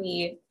shocked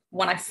me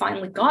when I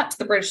finally got to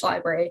the British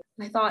Library,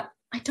 I thought,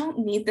 I don't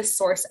need this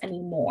source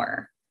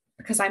anymore,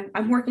 because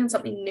I'm working on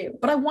something new,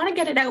 but I want to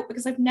get it out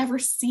because I've never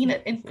seen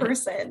it in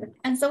person.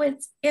 And so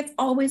it's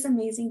always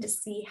amazing to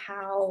see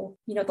how,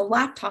 the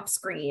laptop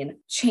screen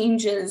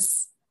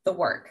changes the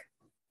work,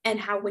 and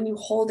how when you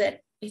hold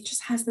it, it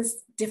just has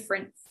this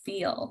different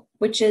feel,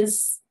 which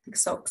is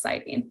so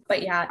exciting.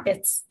 But yeah,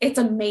 it's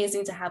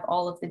amazing to have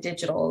all of the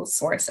digital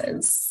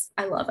sources.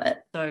 I love it.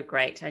 So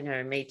great. I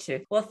know, me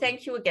too. Well,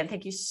 thank you again.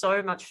 Thank you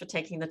so much for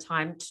taking the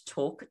time to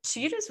talk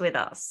Tudors with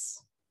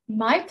us.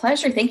 My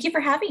pleasure. Thank you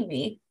for having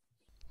me.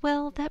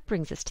 Well, that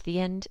brings us to the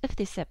end of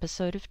this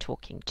episode of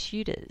Talking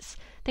Tudors.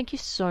 Thank you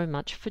so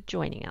much for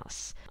joining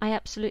us. I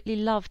absolutely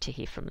love to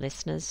hear from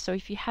listeners, so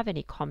if you have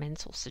any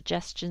comments or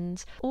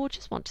suggestions, or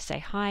just want to say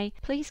hi,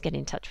 please get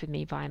in touch with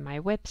me via my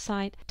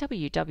website,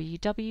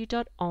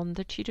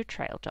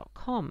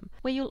 www.onthetudortrail.com,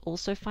 where you'll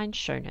also find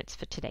show notes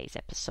for today's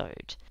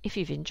episode. If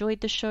you've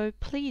enjoyed the show,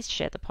 please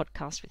share the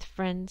podcast with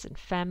friends and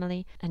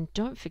family, and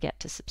don't forget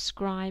to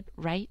subscribe,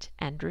 rate,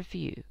 and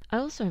review. I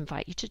also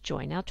invite you to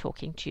join our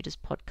Talking Tudors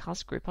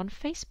podcast group on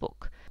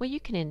Facebook, where you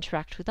can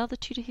interact with other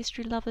Tudor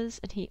history lovers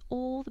and hear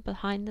all the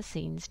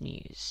behind-the-scenes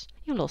news.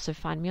 You'll also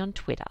find me on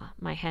Twitter.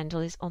 My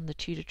handle is On the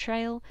Tudor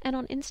Trail, and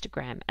on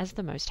Instagram as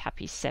The Most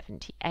Happy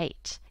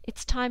 78.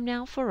 It's time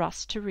now for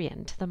us to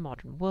re-enter the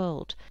modern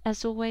world.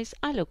 As always,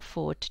 I look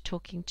forward to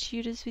talking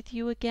Tudors with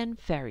you again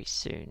very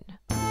soon.